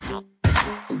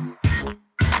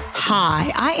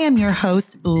Hi, I am your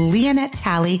host, Leonette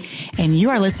Talley, and you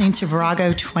are listening to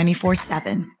Virago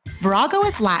 24/7. Virago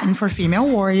is Latin for female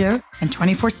warrior, and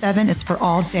 24/7 is for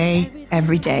all day,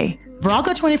 every day.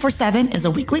 Virago 24/7 is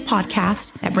a weekly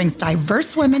podcast that brings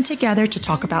diverse women together to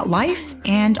talk about life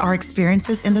and our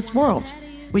experiences in this world.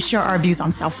 We share our views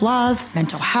on self-love,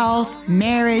 mental health,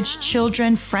 marriage,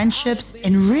 children, friendships,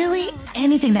 and really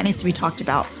anything that needs to be talked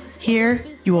about. Here,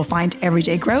 you will find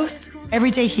everyday growth,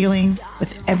 everyday healing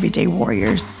with everyday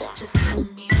warriors. Just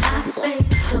give me my space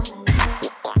to move.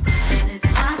 'Cause it's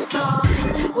my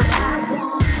thoughts, what I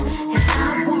want, and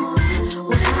I want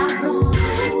what I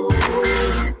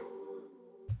want.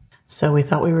 So we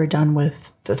thought we were done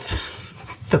with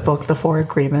the book, The Four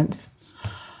Agreements.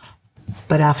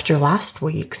 But after last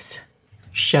week's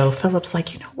show, Philip's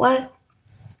like, you know what?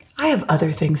 I have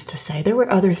other things to say. There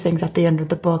were other things at the end of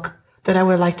the book that I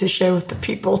would like to share with the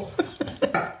people.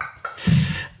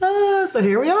 So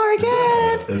here we are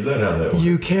again. Is that how that works?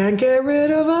 You can't get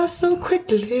rid of us so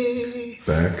quickly.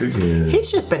 Back again. He's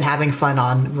just been having fun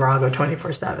on Virago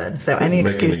 24/7. So any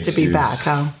excuse to be back,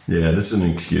 huh? Yeah, this is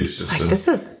an excuse. Just like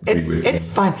it's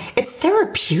fun. It's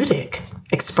therapeutic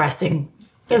expressing,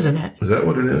 isn't it? Is that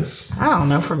what it is? I don't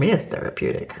know. For me, it's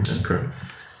therapeutic. Okay.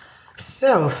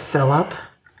 So, Philip,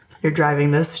 you're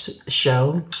driving this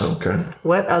show. Okay.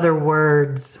 What other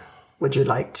words would you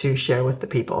like to share with the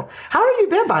people? How have you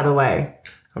been, by the way?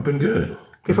 I've been good.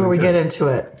 Before we get into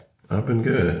it. I've been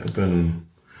good. I've been...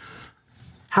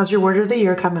 How's your word of the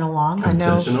year coming along?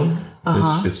 Intentional. I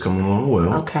know. It's coming along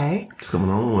well. Okay. It's coming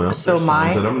along well. So There's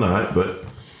times that I'm not, but...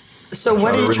 So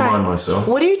what are you trying? Myself.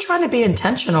 What are you trying to be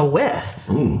intentional with?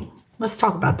 Let's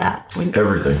talk about that.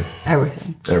 Everything.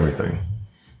 Everything.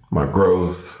 My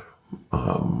growth,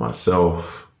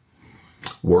 myself,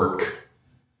 work,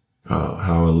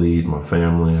 how I lead my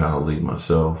family, how I lead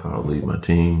myself, how I lead my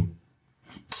team.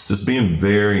 Just being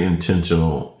very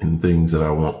intentional in things that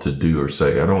I want to do or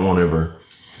say. I don't want to ever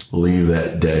leave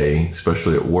that day,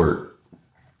 especially at work,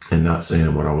 and not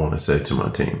saying what I want to say to my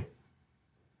team.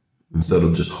 Instead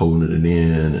of just holding it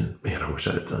in and, man, I wish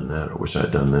I had done that. I wish I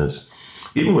had done this.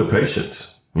 Even with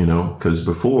patience, because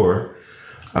before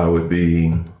I would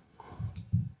be,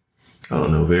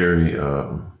 very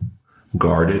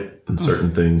guarded in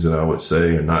certain things that I would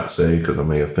say or not say because I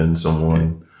may offend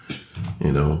someone,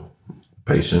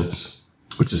 patience,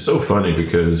 which is so funny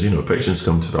because, patients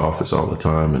come to the office all the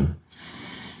time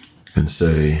and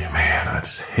say, man, I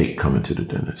just hate coming to the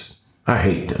dentist. I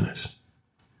hate dentists.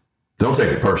 Don't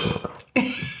take it personal, though.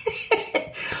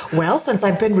 Well, since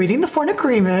I've been reading the Four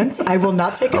Agreements, I will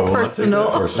not take it personal.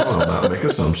 I will not make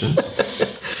assumptions.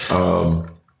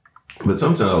 But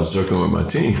sometimes I was joking with my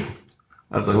team.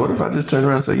 I was like, what if I just turn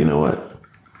around and say, you know what?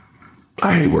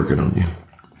 I hate working on you.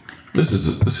 This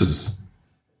is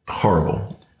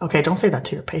horrible. Okay, don't say that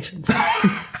to your patients.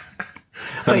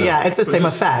 But yeah, it's the same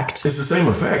effect. It's the same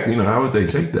effect. How would they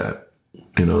take that?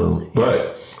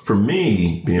 But for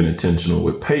me, being intentional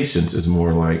with patients is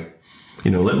more like,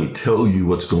 let me tell you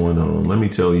what's going on. Let me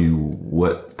tell you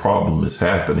what problem is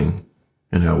happening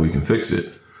and how we can fix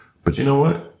it. But you know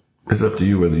what? It's up to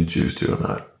you whether you choose to or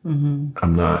not. Mm-hmm.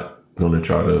 I'm not going to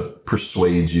try to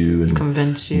persuade you and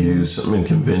convince you.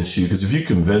 Convince you. Because if you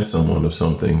convince someone of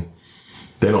something,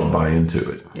 they don't buy into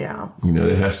it. Yeah.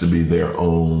 It has to be their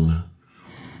own,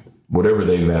 whatever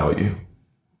they value.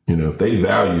 If they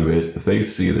value it, if they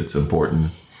see it's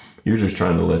important, you're just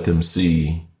trying to let them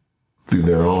see through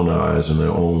their own eyes and their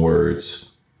own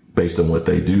words, based on what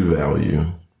they do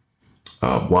value,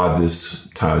 why this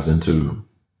ties into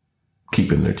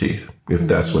keeping their teeth, if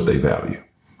that's what they value,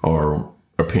 or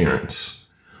appearance.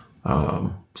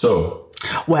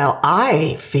 Well,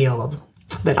 I feel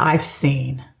that I've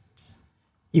seen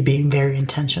you being very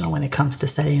intentional when it comes to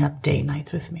setting up date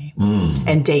nights with me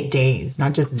and date days,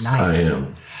 not just nights. I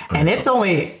am. And it's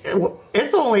only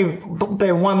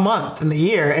been 1 month in the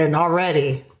year, and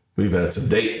already we've had some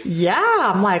dates.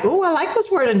 Yeah, I'm like, ooh, I like this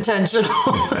word intentional.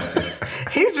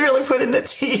 He's really putting it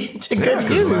to good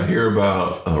use. When I hear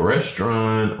about a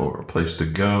restaurant or a place to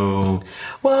go,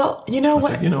 well, you know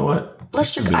what? Like, you know what?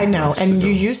 I know, and you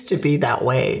used to be that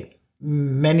way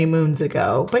many moons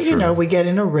ago. But we get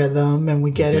in a rhythm and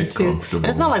we get into. And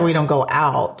it's not like we don't go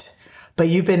out. But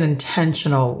you've been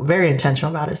very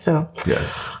intentional about it. So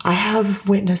yes, I have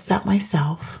witnessed that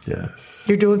myself. Yes,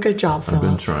 you're doing a good job, Philip. I've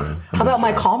been trying. How about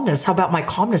my calmness? Have I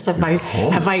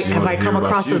come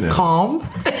across as calm?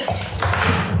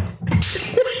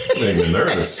 You made me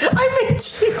nervous. I made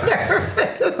you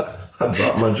nervous. I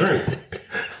dropped my drink.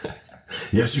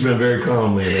 Yes, you've been very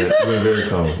calm, Leonette. You've been very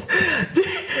calm.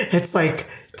 It's like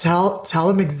Tell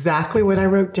him exactly what I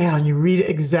wrote down. You read it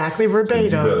exactly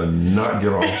verbatim. You better not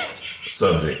get off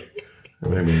subject. It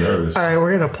made me nervous. All right,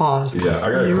 we're gonna pause. Yeah,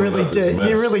 I got. You really did.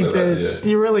 You really did.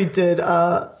 You really did.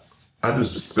 I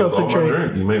just spilled all my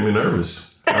drink. You made me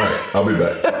nervous. All right, I'll be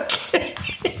back. Okay.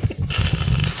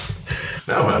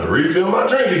 Now I'm gonna have to refill my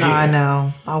drink again. I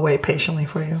know. I'll wait patiently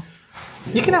for you.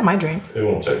 Yeah. You can have my drink. It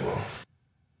won't take long.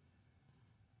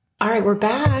 All right, we're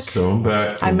back. So I'm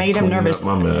back. I made him nervous.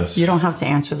 My mess. You don't have to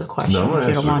answer the question. No, I'm gonna if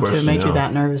you don't want to. It made you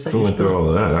that nervous. If we went through all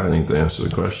of that, I need to answer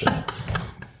the question.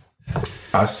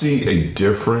 I see a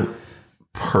different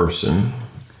person.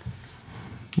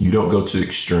 You don't go to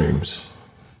extremes.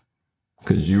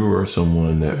 Because you are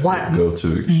someone that go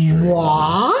to extremes.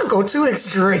 What? Go to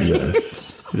extremes?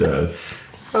 Yes.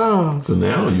 Yes. Oh. So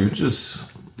now you're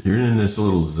in this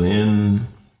little Zen.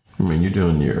 I mean, you're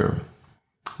doing your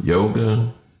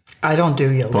yoga. I don't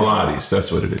do yoga. Pilates,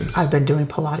 that's what it is. I've been doing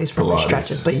Pilates for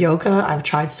stretches, but yoga I've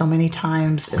tried so many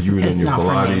times. You're in your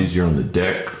Pilates, you're on the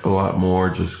deck a lot more,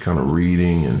 just kind of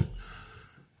reading and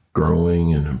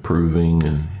growing and improving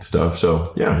and stuff.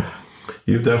 So yeah,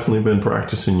 you've definitely been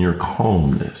practicing your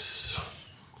calmness,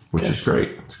 which is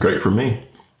great. It's great for me.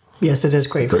 Yes, it is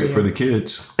great for you. Great for the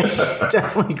kids.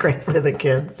 Definitely great for the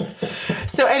kids.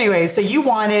 So anyway, so you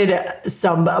wanted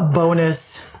some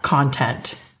bonus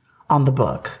content on the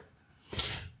book.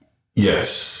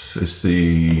 Yes, it's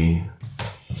the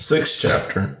 6th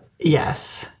chapter.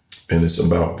 Yes. And it's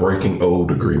about breaking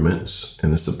old agreements,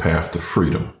 and it's the path to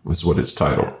freedom, is what it's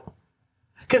titled.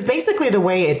 Because basically the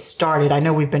way it started, I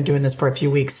know we've been doing this for a few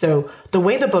weeks. So the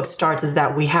way the book starts is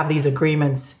that we have these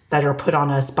agreements that are put on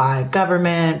us by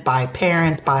government, by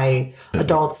parents, by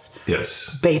adults.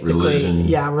 Yes. Basically. Religion.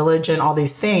 Yeah, religion, all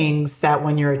these things that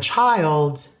when you're a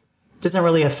child doesn't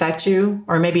really affect you,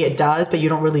 or maybe it does, but you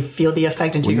don't really feel the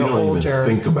effect until you're older. You don't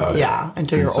even think about it. Yeah,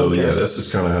 until you're older. So yeah, that's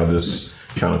just kind of how this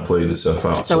kind of played itself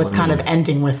out. So it's kind of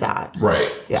ending with that.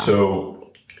 Right. Yeah.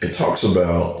 So it talks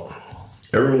about,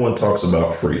 everyone talks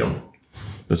about freedom.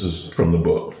 This is from the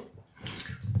book.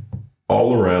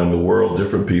 All around the world,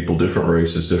 different people, different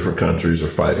races, different countries are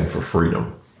fighting for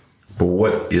freedom. But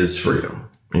what is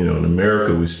freedom? You know, in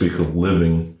America, we speak of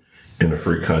living in a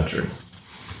free country.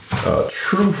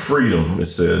 True freedom, it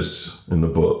says in the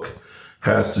book,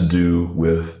 has to do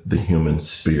with the human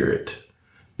spirit.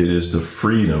 It is the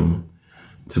freedom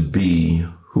to be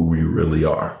who we really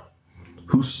are.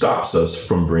 Who stops us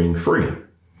from being free?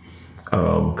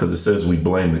 Because it says we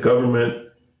blame the government,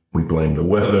 we blame the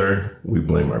weather, we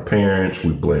blame our parents,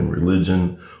 we blame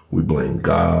religion, we blame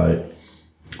God.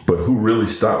 But who really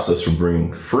stops us from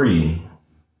being free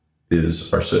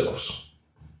is ourselves.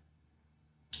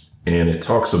 And it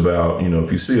talks about, you know,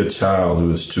 if you see a child who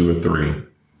is 2 or 3,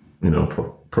 you know,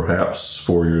 perhaps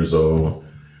 4 years old,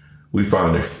 we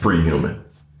find a free human.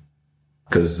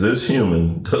 Because this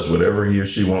human does whatever he or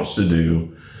she wants to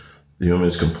do. The human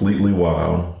is completely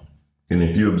wild. And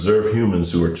if you observe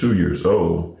humans who are 2 years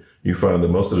old, you find that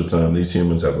most of the time these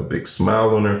humans have a big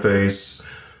smile on their face.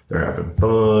 They're having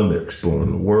fun. They're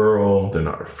exploring the world. They're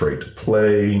not afraid to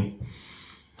play.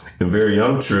 And very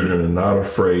young children are not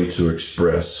afraid to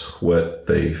express what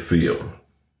they feel.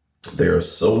 They are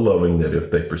so loving that if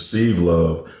they perceive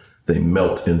love, they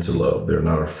melt into love. They're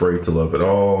not afraid to love at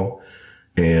all.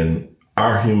 And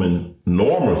our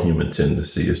normal human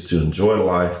tendency is to enjoy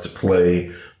life, to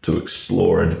play, to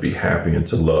explore, and to be happy and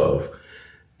to love.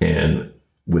 And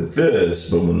with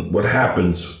this, but what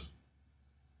happens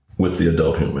with the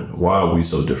adult human? Why are we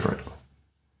so different?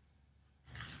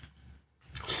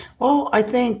 Well, I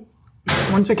think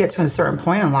once we get to a certain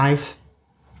point in life,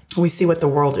 we see what the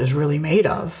world is really made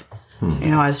of.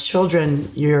 You know, as children,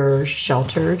 you're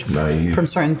sheltered from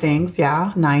certain things.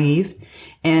 Yeah, naive.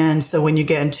 And so when you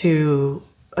get into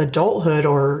adulthood,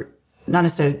 or not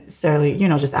necessarily, you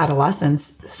know, just adolescence,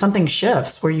 something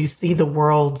shifts where you see the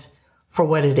world for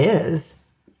what it is,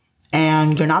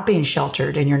 and you're not being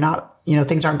sheltered, and you're not, you know,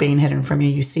 things aren't being hidden from you.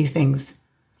 You see things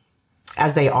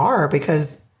as they are,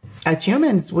 because as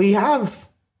humans, we have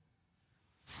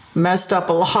messed up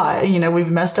a lot. You know, we've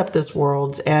messed up this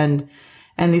world, and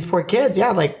these poor kids, yeah,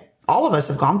 like all of us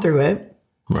have gone through it.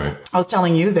 Right. I was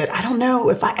telling you that I don't know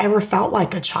if I ever felt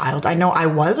like a child. I know I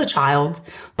was a child,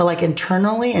 but like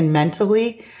internally and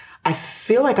mentally, I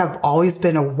feel like I've always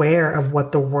been aware of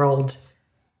what the world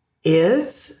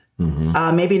is.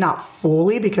 Mm-hmm. Maybe not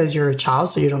fully, because you're a child,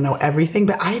 so you don't know everything,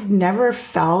 but I had never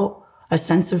felt a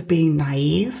sense of being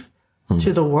naive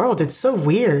to the world. It's so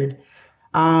weird.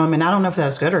 And I don't know if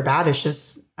that's good or bad. It's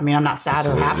just, I mean, I'm not sad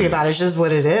or happy about it. It's just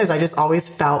what it is. I just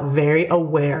always felt very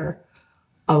aware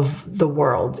of the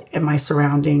world and my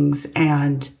surroundings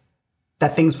and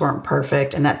that things weren't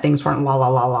perfect and that things weren't la, la,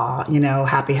 la, la, you know,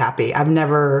 happy, happy. I've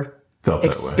never felt that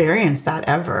experienced that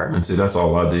ever. And see, that's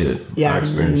all I did. Yeah, I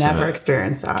experienced never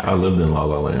experienced that. I lived in La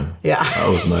La Land. Yeah. I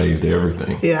was naive to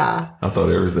everything. Yeah. I thought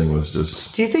everything was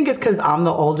just... Do you think it's because I'm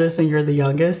the oldest and you're the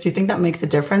youngest? Do you think that makes a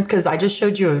difference? Because I just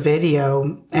showed you a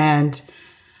video and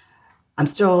I'm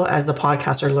still, as a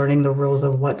podcaster, learning the rules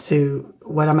of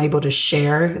what I'm able to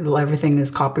share. Everything is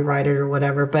copyrighted or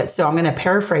whatever. But so I'm going to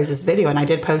paraphrase this video, and I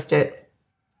did post it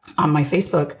on my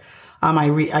Facebook.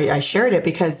 I shared it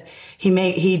because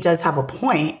he does have a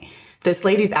point. This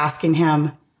lady's asking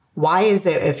him, why is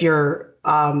it if you're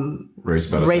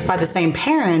raised by the same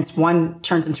parents, one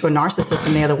turns into a narcissist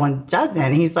and the other one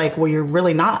doesn't? He's like, well, you're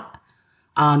really not.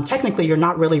 Technically, you're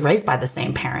not really raised by the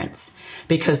same parents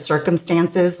because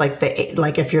circumstances, like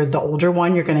if you're the older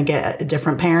one, you're going to get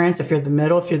different parents. If you're the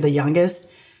middle, if you're the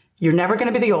youngest, you're never going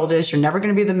to be the oldest. You're never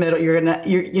going to be the middle.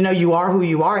 You are who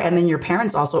you are. And then your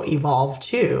parents also evolve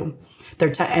too.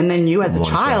 And then you as a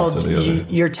child,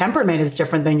 your temperament is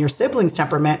different than your sibling's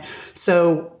temperament.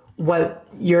 So what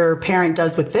your parent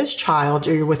does with this child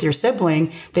or with your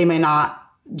sibling, they may not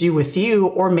do with you,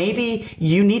 or maybe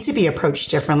you need to be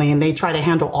approached differently and they try to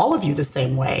handle all of you the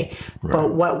same way. Right.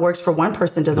 But what works for one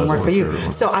person doesn't work for you.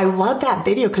 So I love that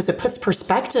video because it puts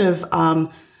perspective.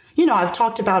 I've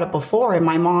talked about it before, and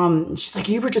my mom, she's like,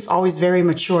 you were just always very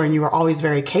mature and you were always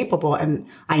very capable. And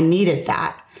I needed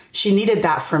that. She needed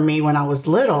that from me when I was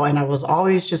little, and I was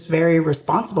always just very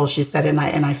responsible, she said, and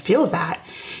I feel that.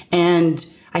 And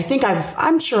I think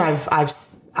I'm sure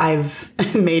I've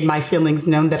made my feelings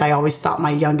known that I always thought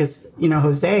my youngest,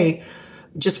 Jose,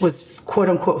 just was quote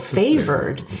unquote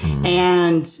favored.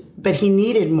 Mm-hmm. But he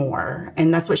needed more.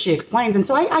 And that's what she explains. And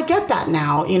so I get that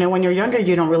now. When you're younger,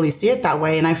 you don't really see it that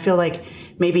way. And I feel like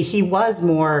maybe he was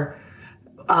more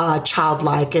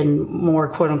childlike and more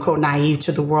quote unquote naive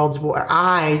to the world, where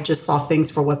I just saw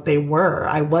things for what they were.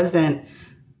 I wasn't,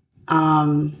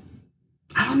 I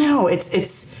don't know. It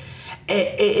is.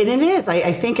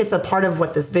 I think it's a part of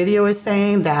what this video is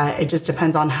saying, that it just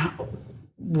depends on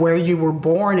where you were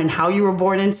born and how you were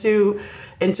born into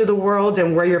the world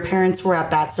and where your parents were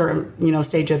at that certain,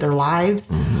 stage of their lives.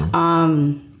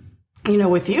 Mm-hmm.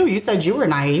 With you said you were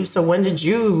naive. So when did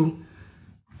you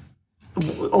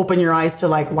open your eyes to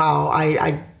like, wow,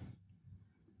 I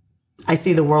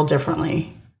see the world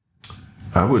differently?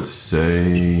 I would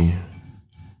say,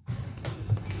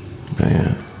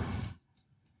 man,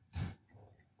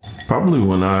 probably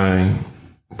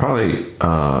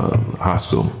high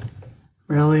school.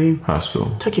 Really? High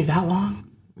school. Took you that long?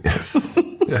 Yes.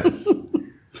 Yes.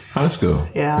 High school.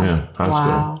 Yeah. Yeah. High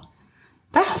school.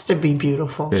 That has to be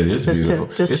beautiful. It is beautiful.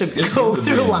 To go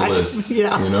through life. Bliss,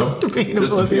 yeah.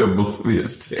 Just to be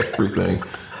oblivious to everything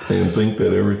and think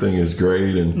that everything is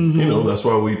great. And, mm-hmm. That's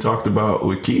why we talked about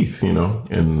with Keith, and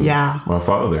my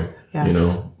father,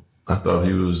 yes. I thought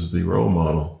he was the role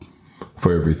model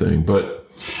for everything.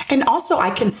 And also I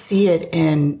can see it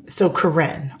so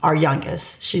Corinne, our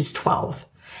youngest, she's 12.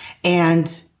 And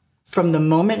from the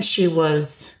moment she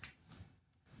was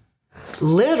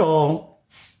little,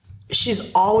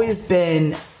 she's always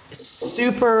been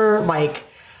super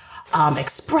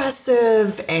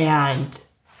expressive and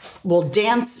will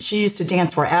dance. She used to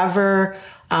dance wherever,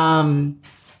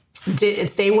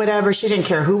 say whatever. She didn't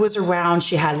care who was around.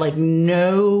 She had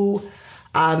no,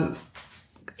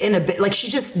 she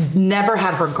just never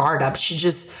had her guard up. She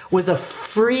just was a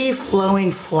free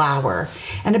flowing flower.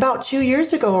 And about 2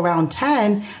 years ago, around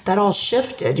 10, that all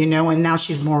shifted, and now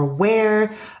she's more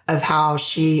aware of how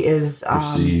she is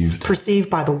perceived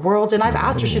by the world. And I've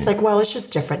asked her, she's like, well, it's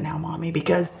just different now, Mommy,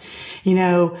 because,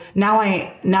 now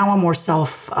I'm more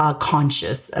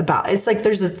self-conscious about, it's like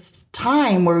there's a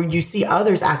time where you see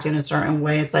others acting a certain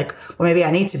way. It's like, well, maybe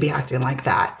I need to be acting like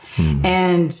that.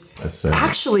 And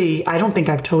actually, I don't think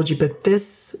I've told you, but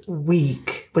this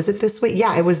week, was it this week?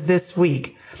 Yeah, it was this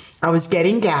week. I was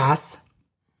getting gas.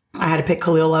 I had to pick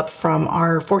Khalil up from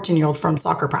our 14-year-old from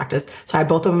soccer practice. So I had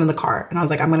both of them in the car and I was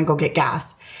like, I'm going to go get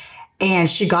gas. And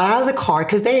she got out of the car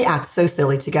because they act so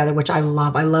silly together, which I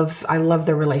love. I love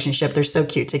their relationship. They're so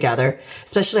cute together,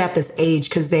 especially at this age,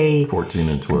 because 14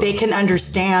 and 12. They can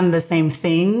understand the same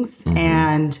things. Mm-hmm.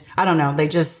 And I don't know, they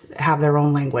just have their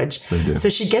own language. They do. So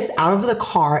she gets out of the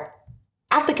car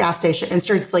at the gas station and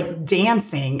starts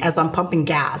dancing as I'm pumping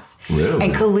gas. Really?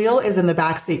 And Khalil is in the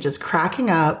backseat just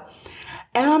cracking up.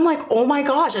 And I'm like, oh my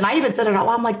gosh. And I even said it out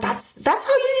loud. I'm like, that's how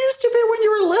you used to be when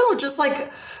you were little. Just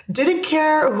didn't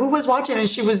care who was watching. And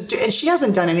she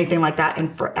hasn't done anything like that in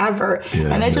forever.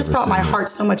 Yeah, and it just brought my heart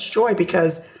so much joy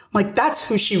because Like, that's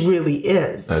who she really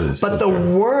is. But so the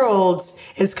world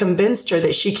has convinced her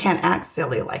that she can't act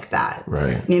silly like that.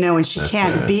 Right. You know, and she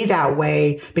can't be that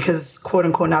way because it's quote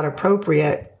unquote not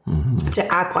appropriate to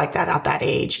act like that at that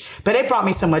age. But it brought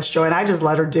me so much joy, and I just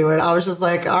let her do it. I was just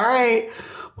like, all right,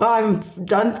 well, I'm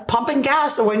done pumping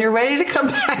gas. So when you're ready to come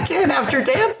back in after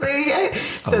dancing.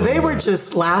 So they were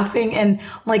just laughing, and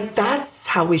like, that's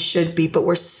how we should be. But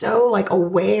we're so like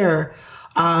aware.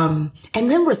 And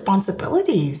then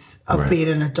responsibilities of being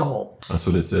an adult. That's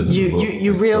what it says in the book.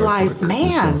 You realize,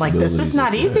 man, like, this is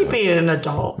not easy being an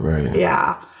adult. Right.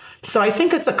 Yeah. So I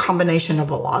think it's a combination of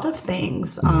a lot of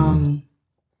things.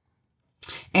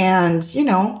 And, you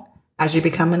know, as you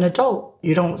become an adult,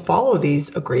 you don't follow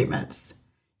these agreements.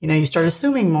 You know, you start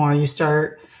assuming more. You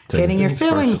start getting your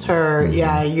feelings hurt.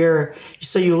 Yeah.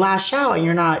 So you lash out, and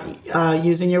you're not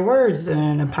using your words in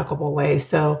an impeccable way.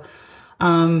 So,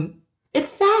 it's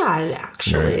sad,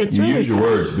 actually. Right. It's you really use your sad.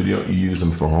 words, but you don't use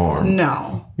them for harm.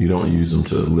 No. You don't use them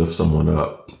to lift someone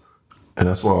up. And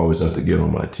that's why I always have to get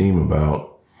on my team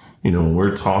about, you know, when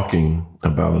we're talking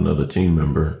about another team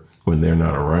member when they're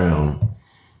not around,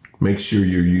 make sure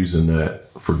you're using that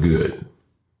for good.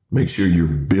 Make sure you're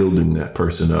building that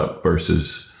person up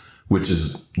versus, which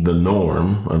is the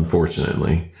norm,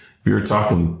 unfortunately. If you're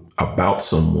talking about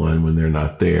someone when they're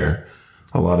not there,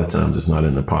 a lot of times it's not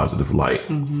in a positive light,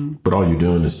 but all you're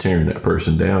doing is tearing that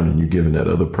person down, and you're giving that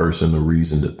other person a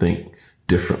reason to think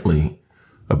differently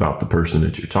about the person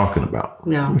that you're talking about,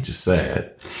 which is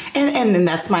sad. And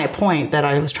that's my point that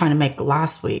I was trying to make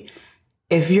last week.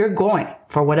 If you're going,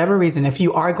 for whatever reason, if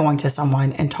you are going to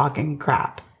someone and talking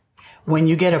crap, when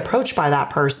you get approached by that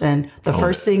person, the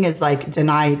first thing is like,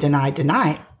 deny,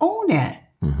 own it.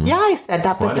 Yeah, I said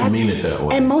that, but I didn't mean it that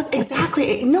way.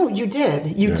 And no, you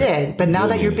did. You did. But now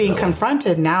that you're being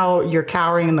confronted, now you're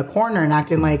cowering in the corner and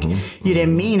acting like you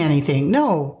didn't mean anything.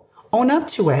 No, own up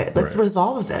to it. Let's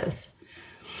resolve this.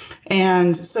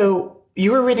 And so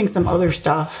you were reading some other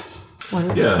stuff.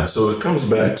 Yeah, so it comes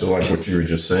back to like what you were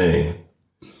just saying.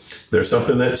 There's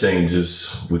something that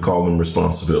changes. We call them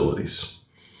responsibilities.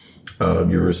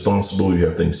 You're responsible. You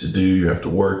have things to do. You have to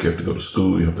work. You have to go to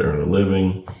school. You have to earn a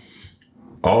living.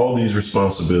 All these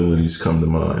responsibilities come to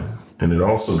mind. And it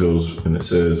also goes, and it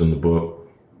says in the book,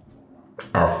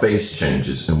 our face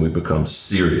changes and we become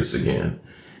serious again.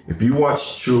 If you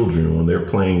watch children when they're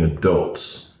playing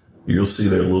adults, you'll see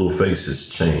their little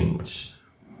faces change.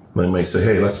 They may say,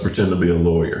 hey, let's pretend to be a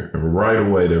lawyer. And right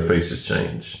away, their faces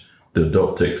change. The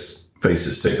adult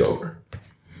faces take over.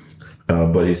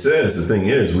 But he says the thing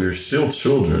is, we are still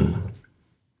children,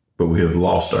 but we have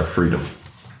lost our freedom.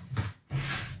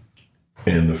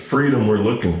 And the freedom we're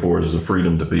looking for is the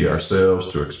freedom to be ourselves,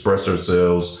 to express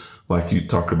ourselves, like you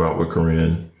talked about with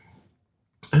Corinne.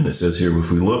 And it says here,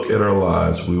 if we look at our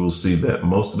lives, we will see that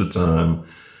most of the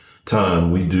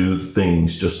time we do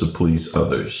things just to please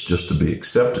others, just to be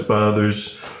accepted by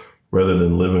others, rather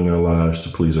than living our lives to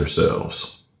please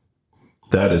ourselves.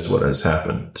 That is what has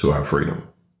happened to our freedom.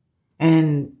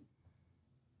 And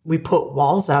we put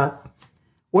walls up.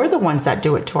 We're the ones that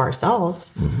do it to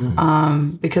ourselves,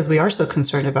 because we are so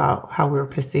concerned about how we're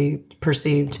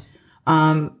perceived.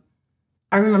 I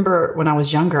remember when I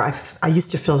was younger, I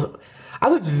used to feel, I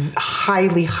was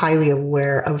highly, highly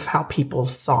aware of how people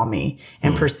saw me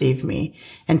and perceived me.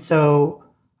 And so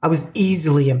I was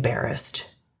easily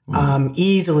embarrassed,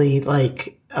 easily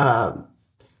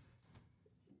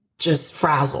just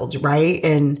frazzled, right?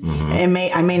 And I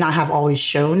may not have always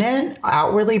shown it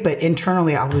outwardly, but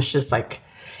internally I was just like,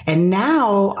 and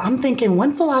now I'm thinking,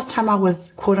 when's the last time I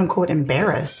was quote unquote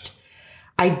embarrassed?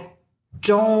 I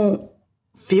don't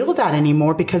feel that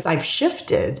anymore because I've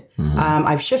shifted.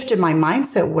 I've shifted my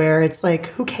mindset where it's like,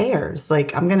 who cares?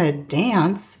 Like, I'm going to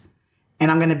dance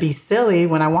and I'm going to be silly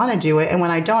when I want to do it. And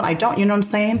when I don't, you know what I'm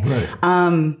saying?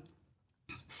 Right.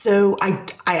 So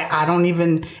I don't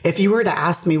even, if you were to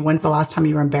ask me when's the last time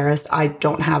you were embarrassed,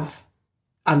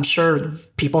 I'm sure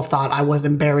people thought I was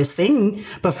embarrassing,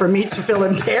 but for me to feel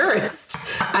embarrassed,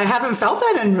 I haven't felt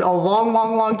that in a long,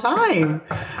 long, long time.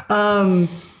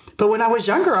 But when I was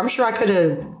younger, I'm sure I could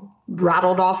have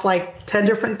rattled off like 10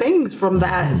 different things from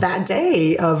that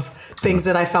day of things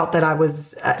that I felt that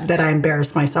that I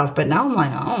embarrassed myself. But now I'm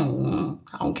like,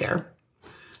 I don't care.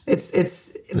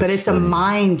 It's a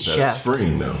mind shift. That's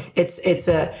freeing though.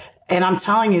 And I'm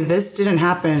telling you, this didn't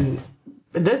happen.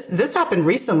 This happened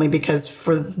recently because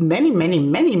for many, many,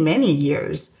 many, many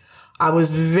years, I was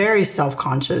very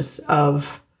self-conscious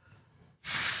of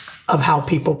how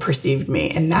people perceived me.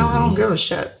 And now I don't give a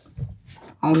shit.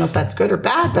 I don't know if that's good or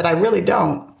bad, but I really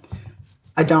don't.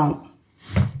 I don't.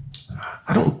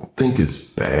 I don't think it's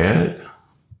bad.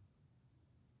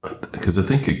 Because I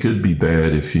think it could be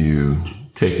bad if you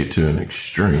take it to an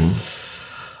extreme,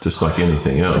 just like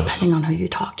anything else. Depending on who you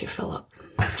talk to, Philip.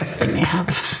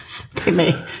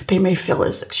 They may feel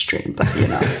as extreme, but you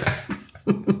know.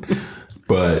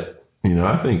 But, you know,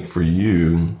 I think for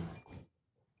you,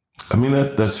 I mean,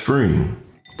 that's freeing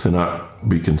to not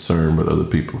be concerned what other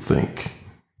people think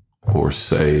or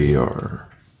say or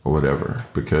whatever,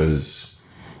 because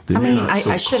they may not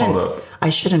so caught up. I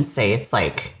shouldn't say it's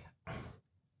like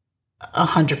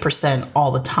 100%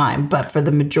 all the time, but for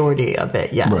the majority of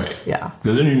it, yes. Right. Yeah.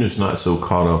 Because then you're just not so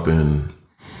caught up in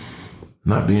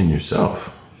not being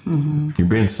yourself. Mm-hmm. You're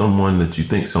being someone that you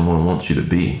think someone wants you to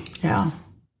be. Yeah.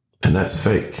 And that's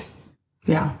fake.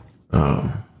 Yeah.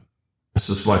 It's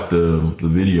just like the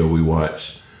video we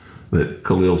watched that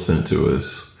Khalil sent to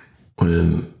us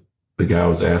when the guy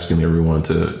was asking everyone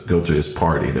to go to his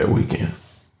party that weekend.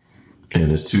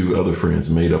 And his two other friends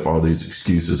made up all these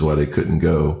excuses why they couldn't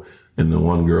go. And the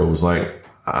one girl was like,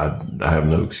 I have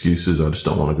no excuses. I just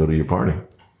don't want to go to your party.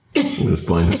 Just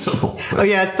plain and simple. Oh,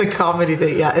 yeah. It's the comedy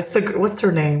thing. Yeah. It's what's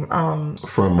her name?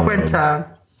 From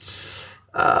Quinta.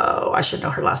 I should know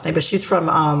her last name, but she's from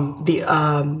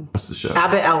what's the show?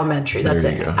 Abbott Elementary. That's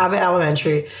it. Go. Abbott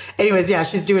Elementary. Anyways, yeah,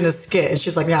 she's doing a skit and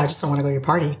she's like, yeah, I just don't want to go to your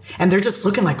party. And they're just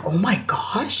looking like, oh my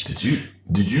gosh. Did you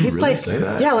really say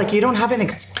that? Yeah, like you don't have an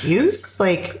excuse?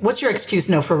 Like, what's your excuse?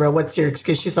 No, for real. What's your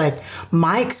excuse? She's like,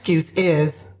 my excuse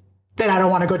is that I don't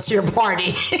want to go to your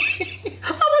party.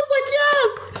 I was like,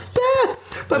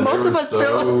 yes. But most of us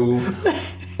feel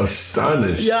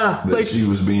astonished that she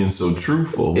was being so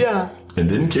truthful. Yeah. And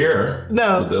didn't care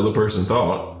what the other person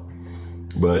thought.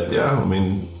 But yeah, I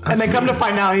mean. And then come to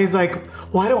find out, he's like,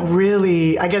 well, I don't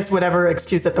really, I guess whatever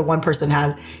excuse that the one person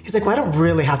had, he's like, well, I don't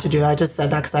really have to do that. I just said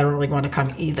that because I don't really want to come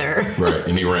either. Right.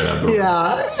 And he ran out the room.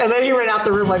 Yeah. And then he ran out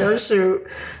the room like, oh, shoot.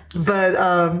 But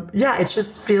yeah, it's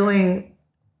just feeling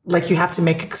like you have to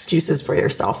make excuses for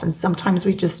yourself. And sometimes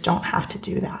we just don't have to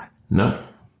do that. No,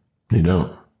 you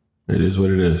don't. It is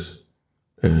what it is.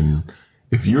 And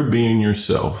if you're being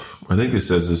yourself, I think it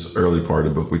says this early part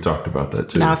of the book. We talked about that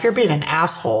too. Now, if you're being an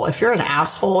asshole, if you're an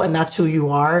asshole and that's who you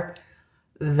are,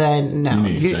 then no. You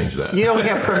need to change that. You don't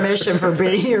get permission for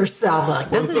being yourself. Like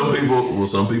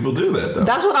some people do that though.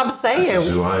 That's what I'm saying. That's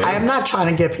who I am. I am not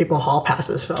trying to give people hall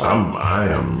passes, Phil.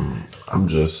 I'm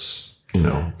just, you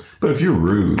know, but if you're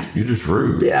rude, you're just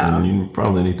rude. Yeah. And you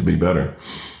probably need to be better.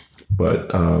 But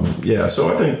yeah,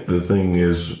 so I think the thing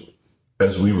is,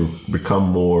 as we become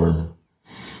more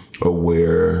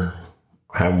aware,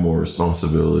 have more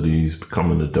responsibilities,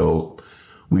 become an adult,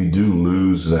 we do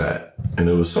lose that. And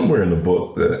it was somewhere in the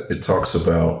book that it talks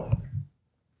about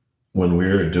when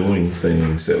we're doing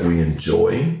things that we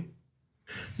enjoy.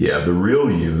 Yeah, the real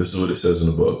you, this is what it says in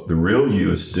the book. The real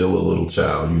you is still a little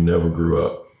child. You never grew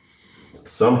up.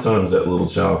 Sometimes that little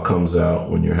child comes out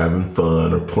when you're having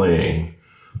fun or playing,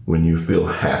 when you feel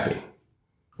happy,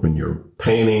 when you're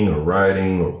painting or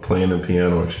writing or playing the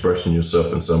piano or expressing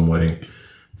yourself in some way.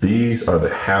 These are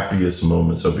the happiest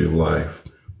moments of your life,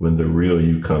 when the real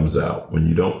you comes out, when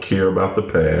you don't care about the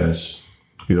past,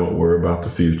 you don't worry about the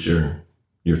future,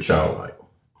 you're childlike.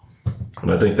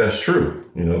 And I think that's true.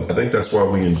 You know, I think that's why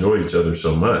we enjoy each other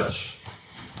so much,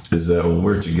 is that when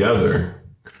we're together,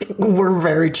 we're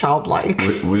very childlike.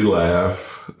 We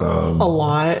laugh a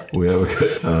lot. We have a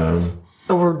good time.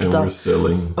 We're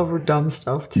silly. Over dumb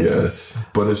stuff too. Yes,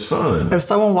 but it's fun. If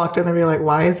someone walked in, they'd be like,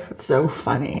 why is it so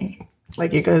funny?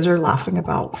 Like, you guys are laughing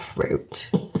about fruit.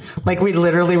 Like, we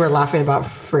literally were laughing about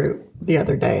fruit the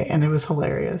other day, and it was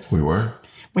hilarious. We were?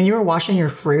 When you were washing your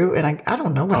fruit, and I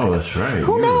don't know. That's right.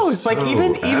 Who knows? So like,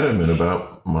 even adamant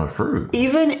about my fruit.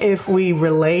 Even if we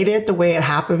relate it the way it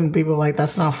happened, people were like,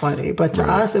 that's not funny. But to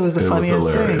us, it was the funniest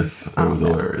thing. It was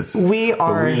hilarious. We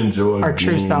enjoy our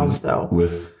true selves, though.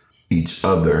 With each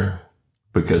other,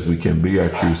 because we can be our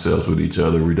true selves with each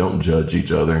other. We don't judge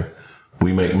each other.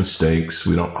 We make mistakes.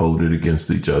 We don't hold it against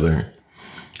each other.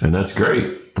 And that's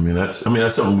great. I mean, that's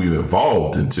something we've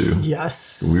evolved into.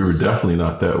 Yes. We were definitely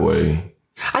not that way.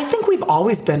 I think we've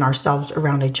always been ourselves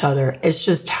around each other. It's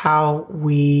just how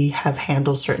we have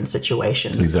handled certain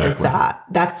situations. Exactly.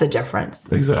 That's the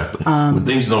difference. Exactly. When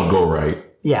things don't go right,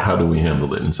 yeah, how do we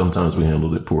handle it? And sometimes we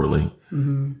handled it poorly.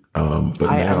 Mm-hmm.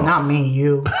 But now, not me,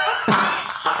 you.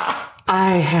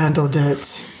 I handled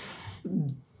it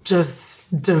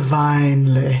just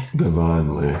divinely.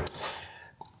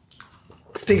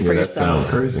 Speak for yourself. That sounds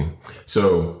crazy.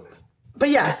 So, but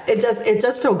yes, it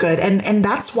does feel good. And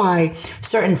that's why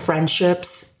certain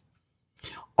friendships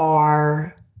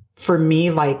are, for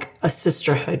me, like a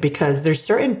sisterhood, because there's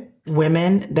certain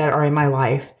women that are in my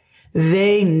life.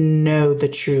 They know the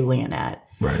true Leonette.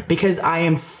 Right. Because I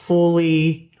am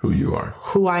fully who you are,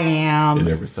 who I am, in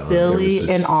every time, silly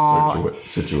and all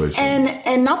situation,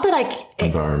 and not that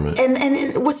environment,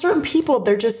 and with certain people,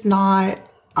 they're just not.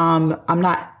 I'm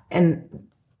not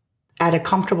at a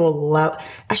comfortable level.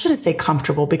 I shouldn't say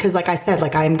comfortable because, like I said,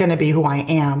 like I'm going to be who I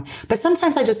am. But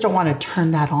sometimes I just don't want to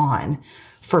turn that on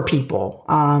for people.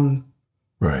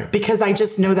 Right. Because I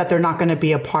just know that they're not going to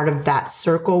be a part of that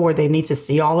circle where they need to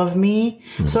see all of me.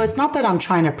 Mm-hmm. So it's not that I'm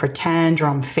trying to pretend or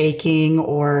I'm faking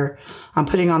or I'm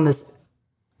putting on this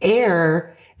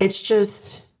air. It's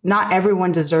just not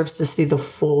everyone deserves to see the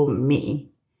full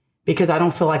me because I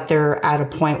don't feel like they're at a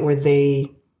point where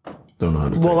they don't know how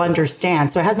to will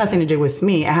understand. So it has nothing to do with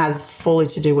me. It has fully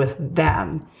to do with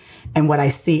them and what I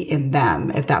see in them,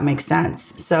 if that makes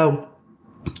sense. So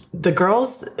the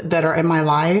girls that are in my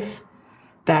life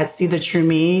that see the true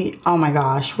me, oh my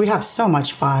gosh, we have so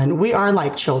much fun. We are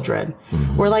like children.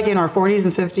 Mm-hmm. We're like in our 40s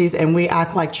and 50s and we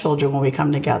act like children when we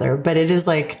come together. But it is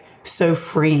like so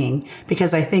freeing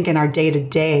because I think in our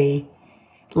day-to-day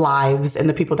lives and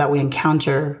the people that we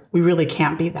encounter, we really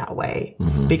can't be that way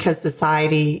because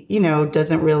society,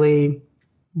 doesn't really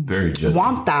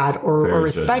want that or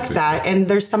respect that. And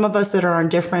there's some of us that are on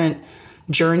different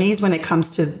journeys when it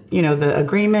comes to, the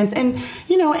agreements and,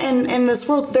 and in this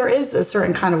world, there is a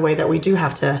certain kind of way that we do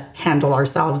have to handle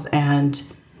ourselves and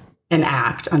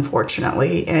act,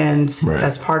 unfortunately. And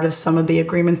that's part of some of the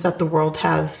agreements that the world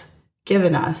has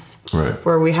given us,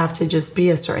 where we have to just be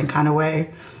a certain kind of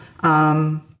way.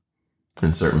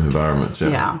 In certain environments,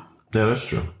 yeah, that's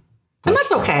true. And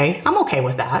that's okay. I'm okay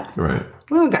with that. Right.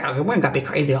 We don't got to be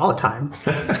crazy all the time.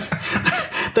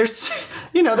 There's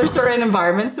certain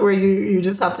environments where you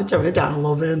just have to tone it down a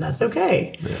little bit, and that's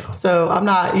okay. Yeah. So I'm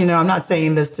not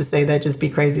saying this to say that just be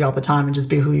crazy all the time and just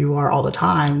be who you are all the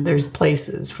time. There's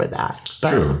places for that.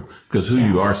 But, true. Because who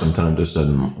you are sometimes just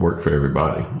doesn't work for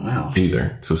everybody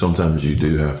either. So sometimes you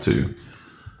do have to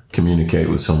communicate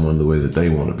with someone the way that they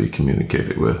want to be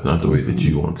communicated with, not the way that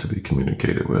you want to be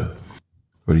communicated with.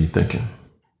 What are you thinking?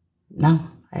 No,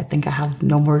 I think I have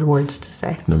no more words to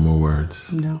say. No more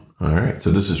words? No. All right.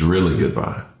 So this is really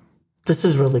goodbye. This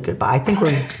is really goodbye. I think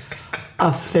we're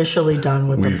officially done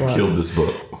with the book. We've killed this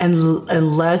book. And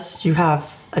unless you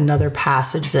have another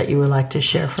passage that you would like to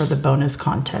share for the bonus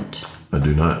content. I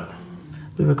do not.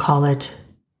 We would call it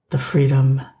the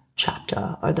Freedom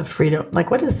Chapter or the Freedom.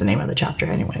 Like, what is the name of the chapter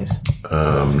anyways?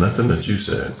 Nothing that you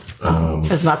said.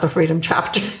 It's not the Freedom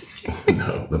Chapter.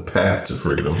 No, the Path to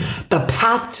Freedom. The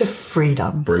Path to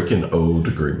Freedom. Breaking old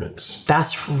agreements.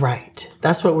 That's right.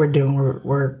 That's what we're doing.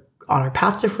 We're on our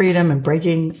path to freedom and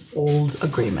breaking old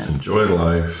agreements. Enjoy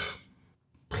life,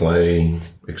 play,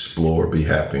 explore, be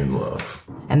happy, and love.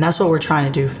 And that's what we're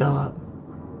trying to do, Philip.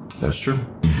 That's true.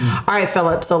 All right,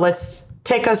 Philip. So let's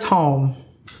take us home.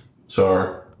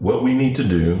 So what we need to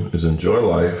do is enjoy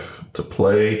life, to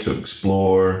play, to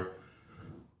explore,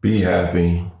 be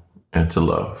happy, and to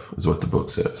love, is what the book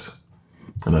says.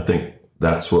 And I think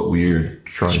that's what we're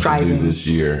trying to do this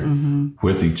year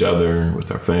with each other,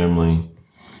 with our family.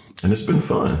 And it's been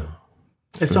fun.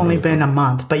 It's only been a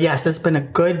month. But yes, it's been a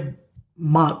good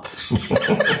month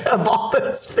of all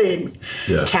those things.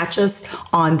 Yes. Catch us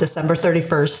on December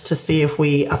 31st to see if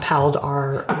we upheld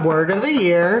our word of the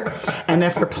year and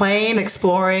if we're playing,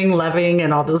 exploring, loving,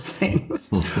 and all those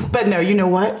things. But no, you know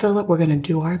what, Philip? We're going to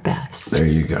do our best. There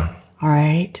you go. All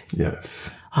right?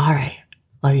 Yes. All right.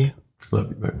 Love you. Love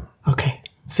you, baby. Okay.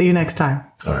 See you next time.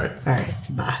 All right. All right.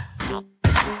 Bye.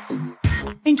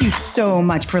 Thank you so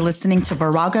much for listening to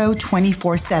Virago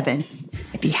 24/7.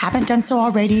 If you haven't done so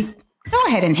already, go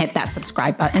ahead and hit that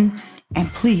subscribe button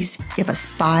and please give us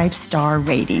 5-star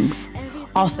ratings.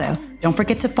 Also, don't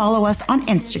forget to follow us on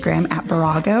Instagram at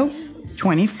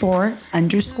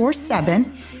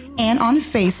Virago24_7 and on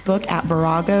Facebook at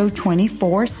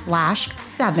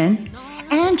Virago24/7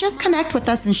 and just connect with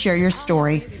us and share your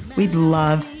story. We'd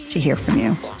love to hear from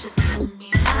you.